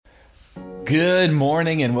Good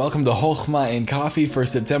morning and welcome to Chokhmah and Coffee for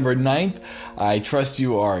September 9th. I trust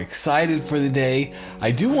you are excited for the day.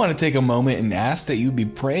 I do want to take a moment and ask that you be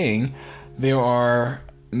praying. There are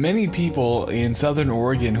many people in Southern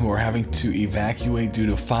Oregon who are having to evacuate due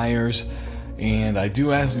to fires, and I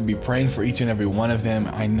do ask to be praying for each and every one of them.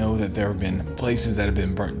 I know that there have been places that have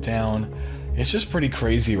been burnt down. It's just pretty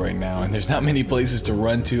crazy right now, and there's not many places to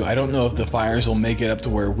run to. I don't know if the fires will make it up to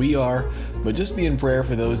where we are, but just be in prayer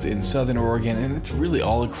for those in Southern Oregon, and it's really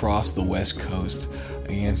all across the West Coast.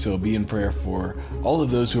 And so be in prayer for all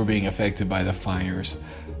of those who are being affected by the fires.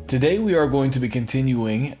 Today we are going to be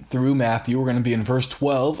continuing through Matthew. We're going to be in verse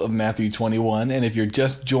 12 of Matthew 21. And if you're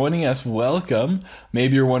just joining us, welcome.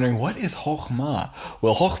 Maybe you're wondering, what is Chokhmah?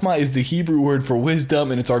 Well, Chokhmah is the Hebrew word for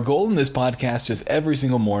wisdom, and it's our goal in this podcast just every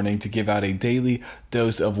single morning to give out a daily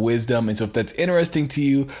dose of wisdom. And so if that's interesting to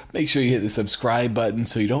you, make sure you hit the subscribe button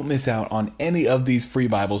so you don't miss out on any of these free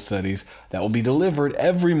Bible studies that will be delivered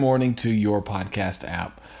every morning to your podcast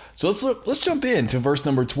app. So let's jump into verse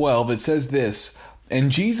number 12. It says this: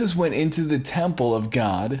 "And Jesus went into the temple of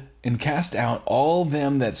God and cast out all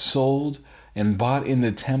them that sold and bought in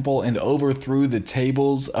the temple, and overthrew the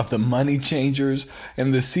tables of the money changers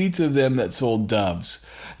and the seats of them that sold doves."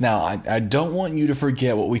 Now, I don't want you to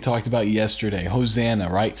forget what we talked about yesterday. Hosanna,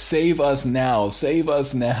 right? Save us now, save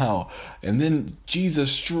us now. And then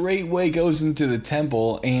Jesus straightway goes into the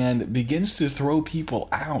temple and begins to throw people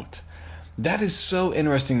out. That is so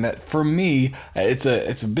interesting that for me, it's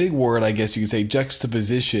a big word, I guess you could say,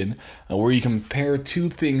 juxtaposition, where you compare two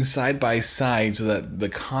things side by side so that the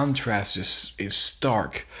contrast just is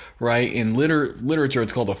stark, right? In literature,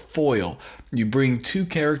 it's called a foil. You bring two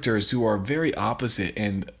characters who are very opposite,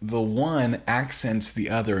 and the one accents the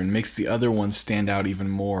other and makes the other one stand out even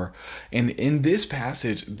more. And in this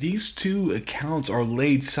passage, these two accounts are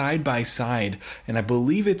laid side by side, and I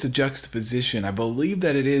believe it's a juxtaposition. I believe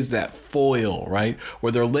that it is that foil, right?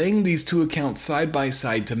 Where they're laying these two accounts side by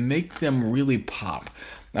side to make them really pop.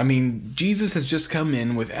 I mean, Jesus has just come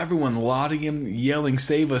in with everyone lauding him, yelling,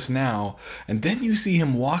 "Save us now." And then you see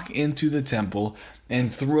him walk into the temple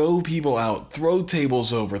and throw people out, throw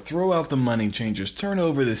tables over, throw out the money changers, turn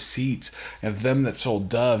over the seats of them that sold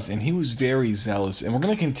doves. And he was very zealous. And we're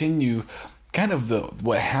going to continue kind of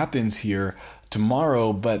what happens here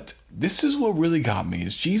tomorrow. But this is what really got me,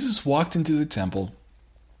 is Jesus walked into the temple,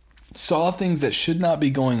 saw things that should not be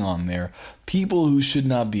going on there, people who should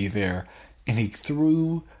not be there, and he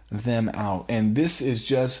threw them out. And this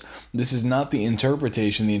is not the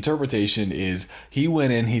interpretation. The interpretation is he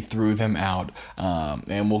went in, he threw them out.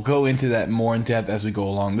 And we'll go into that more in depth as we go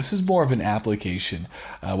along. This is more of an application.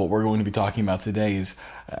 What we're going to be talking about today is,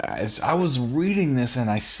 as I was reading this and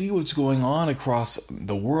I see what's going on across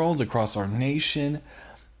the world, across our nation,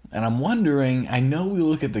 and I'm wondering, I know we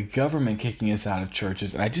look at the government kicking us out of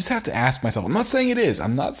churches, and I just have to ask myself, I'm not saying it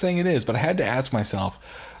is, but I had to ask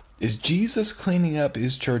myself, is Jesus cleaning up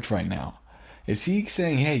his church right now? Is he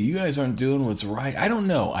saying, hey, you guys aren't doing what's right? I don't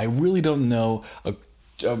know. I really don't know.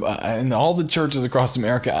 In all the churches across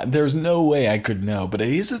America, there's no way I could know. But it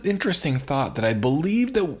is an interesting thought that I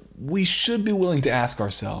believe that we should be willing to ask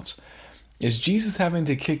ourselves. Is Jesus having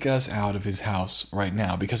to kick us out of his house right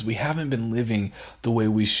now because we haven't been living the way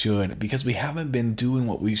we should, because we haven't been doing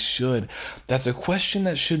what we should? That's a question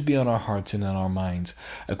that should be on our hearts and on our minds,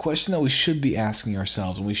 a question that we should be asking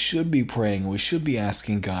ourselves, and we should be praying, and we should be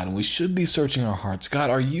asking God, and we should be searching our hearts. God,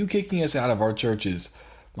 are you kicking us out of our churches?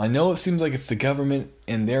 I know it seems like it's the government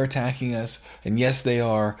and they're attacking us, and yes, they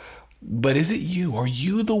are. But is it you? Are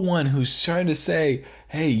you the one who's trying to say,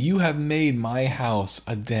 hey, you have made my house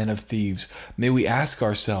a den of thieves? May we ask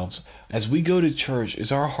ourselves, as we go to church,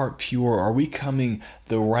 is our heart pure? Are we coming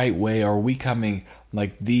the right way? Are we coming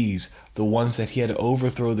like these, the ones that he had to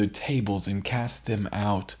overthrow their tables and cast them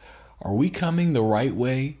out? Are we coming the right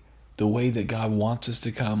way, the way that God wants us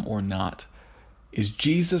to come, or not? Is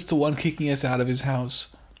Jesus the one kicking us out of his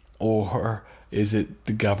house, or is it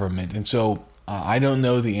the government? And so I don't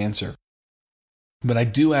know the answer, but I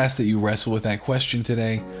do ask that you wrestle with that question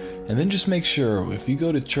today, and then just make sure, if you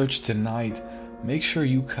go to church tonight, make sure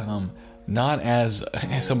you come not as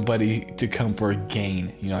somebody to come for a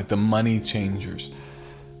gain, like the money changers,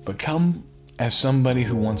 but come as somebody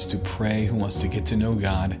who wants to pray, who wants to get to know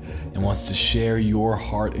God, and wants to share your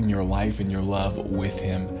heart and your life and your love with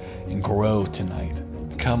him and grow tonight.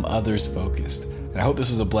 Come others focused. And I hope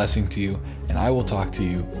this was a blessing to you, and I will talk to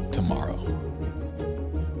you tomorrow.